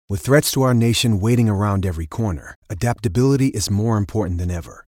With threats to our nation waiting around every corner, adaptability is more important than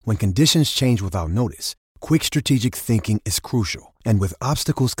ever. When conditions change without notice, quick strategic thinking is crucial. And with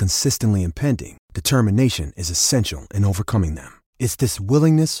obstacles consistently impending, determination is essential in overcoming them. It's this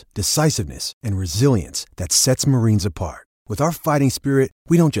willingness, decisiveness, and resilience that sets Marines apart. With our fighting spirit,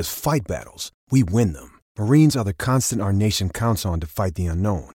 we don't just fight battles, we win them. Marines are the constant our nation counts on to fight the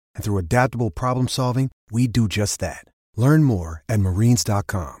unknown. And through adaptable problem solving, we do just that. Learn more at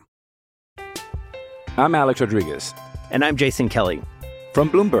marines.com. I'm Alex Rodriguez. And I'm Jason Kelly. From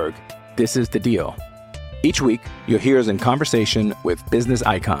Bloomberg, this is The Deal. Each week, you'll hear us in conversation with business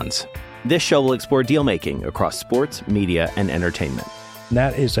icons. This show will explore deal-making across sports, media, and entertainment.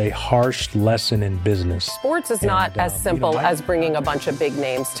 That is a harsh lesson in business. Sports is not as simple as bringing a bunch of big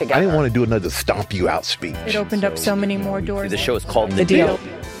names together. I didn't want to do another stomp you out speech. It opened up so many more doors. The show is called The Deal.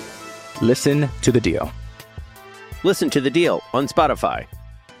 Listen to The Deal. Listen to The Deal on Spotify.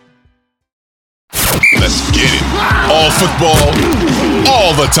 Let's get it. All football,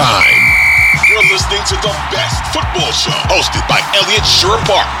 all the time. You're listening to the best football show, hosted by Elliot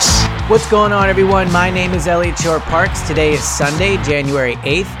Shore-Parks. What's going on, everyone? My name is Elliot Shore-Parks. Today is Sunday, January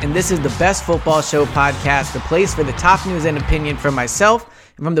 8th, and this is the Best Football Show podcast, the place for the top news and opinion from myself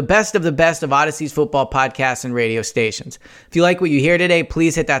and from the best of Odyssey's football podcasts and radio stations. If you like what you hear today,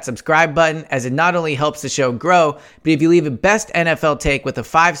 please hit that subscribe button, as it not only helps the show grow, but if you leave a best NFL take with a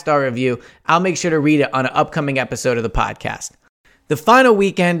 5-star review, I'll make sure to read it on an upcoming episode of the podcast. The final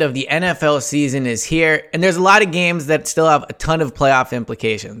weekend of the NFL season is here, and there's a lot of games that still have a ton of playoff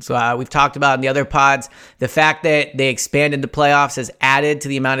implications. We've talked about in the other pods, the fact that they expanded the playoffs has added to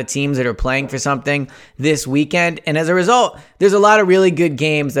the amount of teams that are playing for something this weekend, and as a result, there's a lot of really good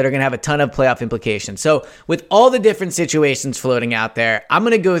games that are going to have a ton of playoff implications. So with all the different situations floating out there, I'm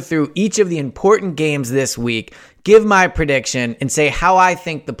going to go through each of the important games this week, give my prediction, and say how I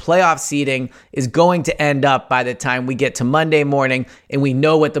think the playoff seeding is going to end up by the time we get to Monday morning and we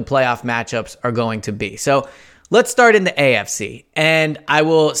know what the playoff matchups are going to be. So let's start in the AFC. And I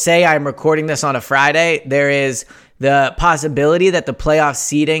will say I'm recording this on a Friday. There is the possibility that the playoff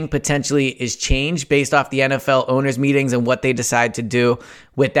seeding potentially is changed based off the NFL owners meetings and what they decide to do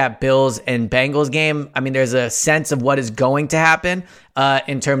with that Bills and Bengals game. I mean, there's a sense of what is going to happen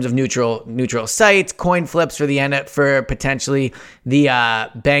in terms of neutral sites, coin flips for potentially the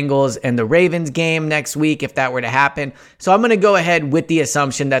Bengals and the Ravens game next week if that were to happen. So I'm going to go ahead with the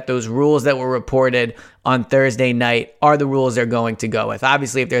assumption that those rules that were reported on Thursday night are the rules they're going to go with.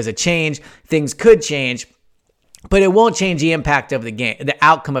 Obviously, if there's a change, things could change, but it won't change the impact of the game, the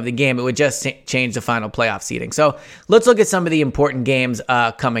outcome of the game. It would just change the final playoff seeding. So let's look at some of the important games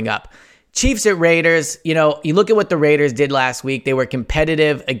coming up. Chiefs at Raiders. You look at what the Raiders did last week. They were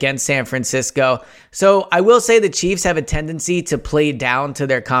competitive against San Francisco. So I will say the Chiefs have a tendency to play down to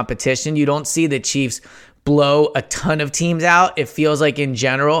their competition. You don't see the Chiefs blow a ton of teams out. It feels like in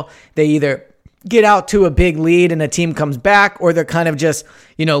general, they either get out to a big lead and a team comes back, or they're kind of just,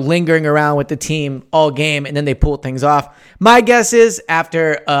 lingering around with the team all game and then they pull things off. My guess is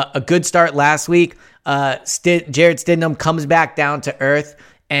after a good start last week, Jarrett Stidham comes back down to earth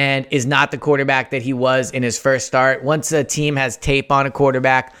and is not the quarterback that he was in his first start. Once a team has tape on a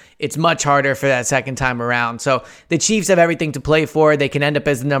quarterback, it's much harder for that second time around. So the Chiefs have everything to play for. They can end up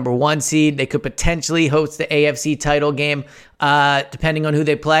as the number 1 seed. They could potentially host the AFC title game, depending on who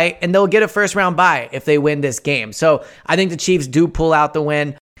they play, and they'll get a first-round bye if they win this game. So I think the Chiefs do pull out the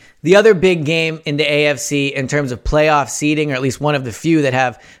win. The other big game in the AFC in terms of playoff seeding, or at least one of the few that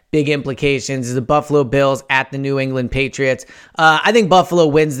have big implications, is the Buffalo Bills at the New England Patriots. I think Buffalo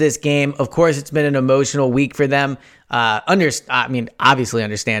wins this game. Of course, it's been an emotional week for them. Obviously,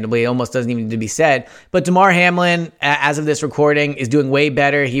 understandably, it almost doesn't even need to be said. But Damar Hamlin, as of this recording, is doing way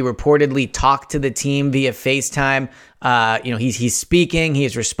better. He reportedly talked to the team via FaceTime. He's speaking,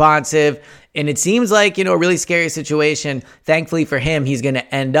 he's responsive, and it seems like, a really scary situation. Thankfully for him, he's going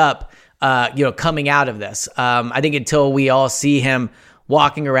to end up, coming out of this. I think until we all see him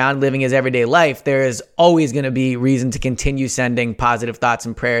walking around living his everyday life, there is always going to be reason to continue sending positive thoughts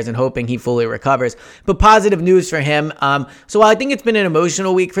and prayers and hoping he fully recovers. But positive news for him. So while I think it's been an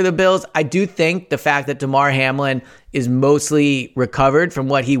emotional week for the Bills, I do think the fact that Damar Hamlin is mostly recovered from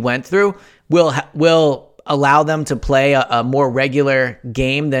what he went through will allow them to play a more regular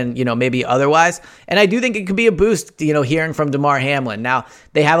game than, maybe otherwise. And I do think it could be a boost, hearing from Damar Hamlin. Now,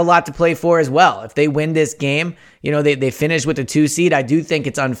 they have a lot to play for as well. If they win this game, they finish with a 2 seed. I do think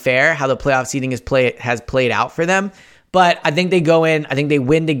it's unfair how the playoff seeding has played out for them. But I think they go in, I think they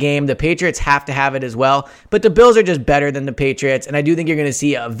win the game. The Patriots have to have it as well. But the Bills are just better than the Patriots. And I do think you're going to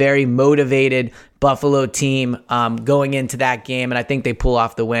see a very motivated Buffalo team going into that game. And I think they pull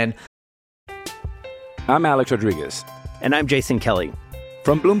off the win. I'm Alex Rodriguez. And I'm Jason Kelly.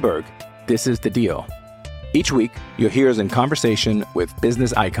 From Bloomberg, this is The Deal. Each week, you'll hear us in conversation with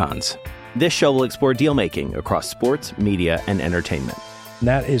business icons. This show will explore deal-making across sports, media, and entertainment.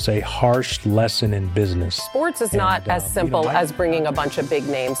 That is a harsh lesson in business. Sports is not as simple as bringing a bunch of big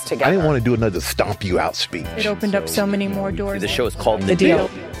names together. I didn't want to do another stomp you out speech. It opened up so many more doors. The show is called The Deal.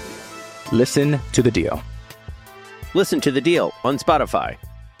 Listen to The Deal. Listen to The Deal on Spotify.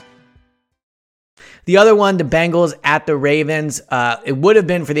 The other one, the Bengals at the Ravens, it would have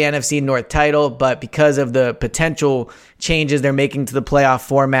been for the NFC North title, but because of the potential changes they're making to the playoff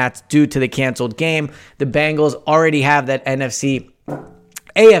formats due to the canceled game, the Bengals already have that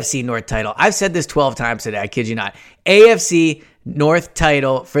AFC North title. I've said this 12 times today, I kid you not. AFC North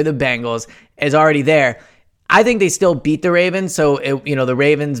title for the Bengals is already there. I think they still beat the Ravens, so the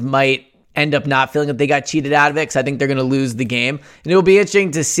Ravens might end up not feeling that they got cheated out of it because I think they're going to lose the game. And it'll be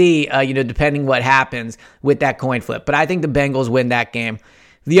interesting to see, depending what happens with that coin flip. But I think the Bengals win that game.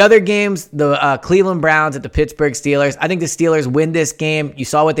 The other games, the Cleveland Browns at the Pittsburgh Steelers. I think the Steelers win this game. You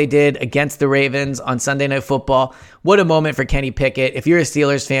saw what they did against the Ravens on Sunday Night Football. What a moment for Kenny Pickett. If you're a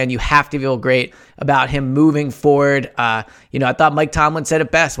Steelers fan, you have to feel great about him moving forward. I thought Mike Tomlin said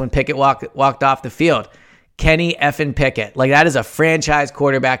it best when Pickett walked off the field. Kenny effing Pickett. Like, that is a franchise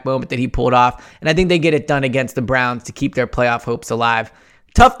quarterback moment that he pulled off. And I think they get it done against the Browns to keep their playoff hopes alive.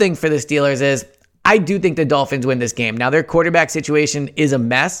 Tough thing for the Steelers is I do think the Dolphins win this game. Now, their quarterback situation is a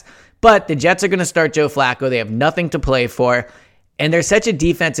mess, but the Jets are going to start Joe Flacco. They have nothing to play for. And they're such a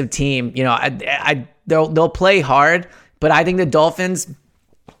defensive team. They'll play hard, but I think the Dolphins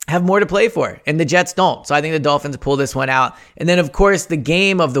have more to play for, and the Jets don't. So I think the Dolphins pull this one out. And then, of course, the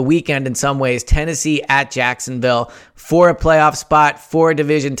game of the weekend in some ways, Tennessee at Jacksonville for a playoff spot, for a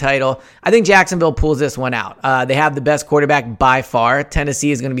division title. I think Jacksonville pulls this one out. They have the best quarterback by far.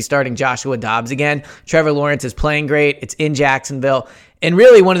 Tennessee is going to be starting Joshua Dobbs again. Trevor Lawrence is playing great. It's in Jacksonville. And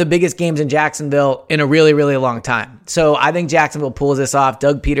really one of the biggest games in Jacksonville in a really, really long time. So I think Jacksonville pulls this off.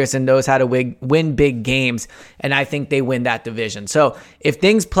 Doug Peterson knows how to win big games, and I think they win that division. So if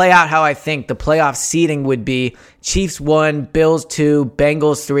things play out how I think the playoff seeding would be, Chiefs 1, Bills 2,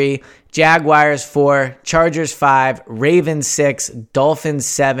 Bengals 3, Jaguars 4, Chargers 5, Ravens 6, Dolphins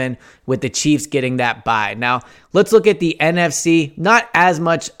 7, with the Chiefs getting that bye. Now, let's look at the NFC. Not as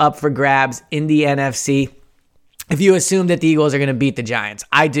much up for grabs in the NFC. If you assume that the Eagles are going to beat the Giants.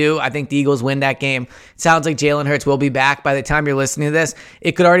 I do. I think the Eagles win that game. It sounds like Jalen Hurts will be back. By the time you're listening to this,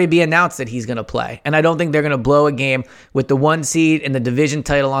 it could already be announced that he's going to play. And I don't think they're going to blow a game with the 1 seed and the division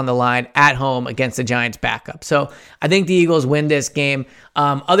title on the line at home against the Giants backup. So I think the Eagles win this game.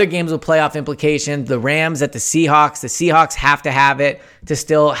 Other games with playoff implications, the Rams at the Seahawks. The Seahawks have to have it to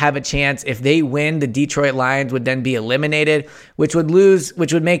still have a chance. If they win, the Detroit Lions would then be eliminated, which would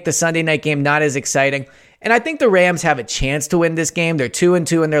make the Sunday night game not as exciting. And I think the Rams have a chance to win this game. They're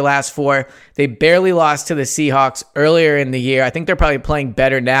 2-2 in their last 4. They barely lost to the Seahawks earlier in the year. I think they're probably playing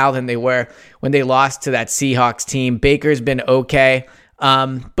better now than they were when they lost to that Seahawks team. Baker's been okay.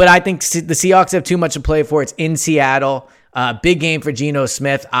 But I think the Seahawks have too much to play for. It's in Seattle. Big game for Geno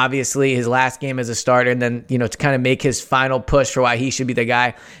Smith, obviously his last game as a starter, and then, to kind of make his final push for why he should be the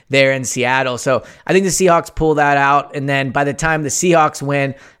guy there in Seattle. So I think the Seahawks pull that out. And then by the time the Seahawks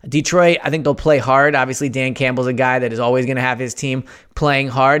win, Detroit, I think they'll play hard. Obviously, Dan Campbell's a guy that is always going to have his team playing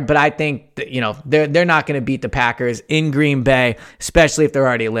hard, but I think that, they're not going to beat the Packers in Green Bay, especially if they're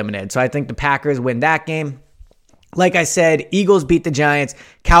already eliminated. So I think the Packers win that game. Like I said, Eagles beat the Giants,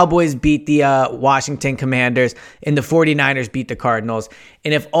 Cowboys beat the Washington Commanders, and the 49ers beat the Cardinals.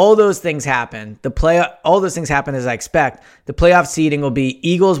 And if all those things happen, all those things happen as I expect, the playoff seeding will be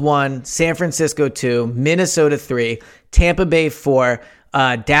Eagles 1, San Francisco 2, Minnesota 3, Tampa Bay 4,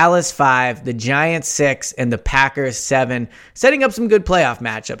 Dallas 5, the Giants 6, and the Packers 7, setting up some good playoff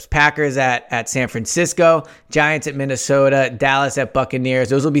matchups. Packers at San Francisco, Giants at Minnesota, Dallas at Buccaneers.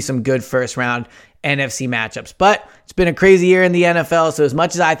 Those will be some good first round NFC matchups. But it's been a crazy year in the NFL, so as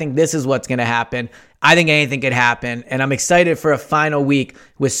much as I think this is what's going to happen, I think anything could happen, and I'm excited for a final week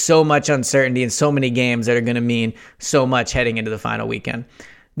with so much uncertainty and so many games that are going to mean so much heading into the final weekend.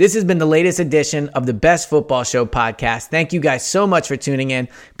 This has been the latest edition of the Best Football Show podcast. Thank you guys so much for tuning in.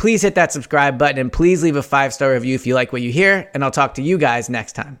 Please hit that subscribe button and please leave a 5-star review if you like what you hear, and I'll talk to you guys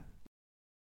next time.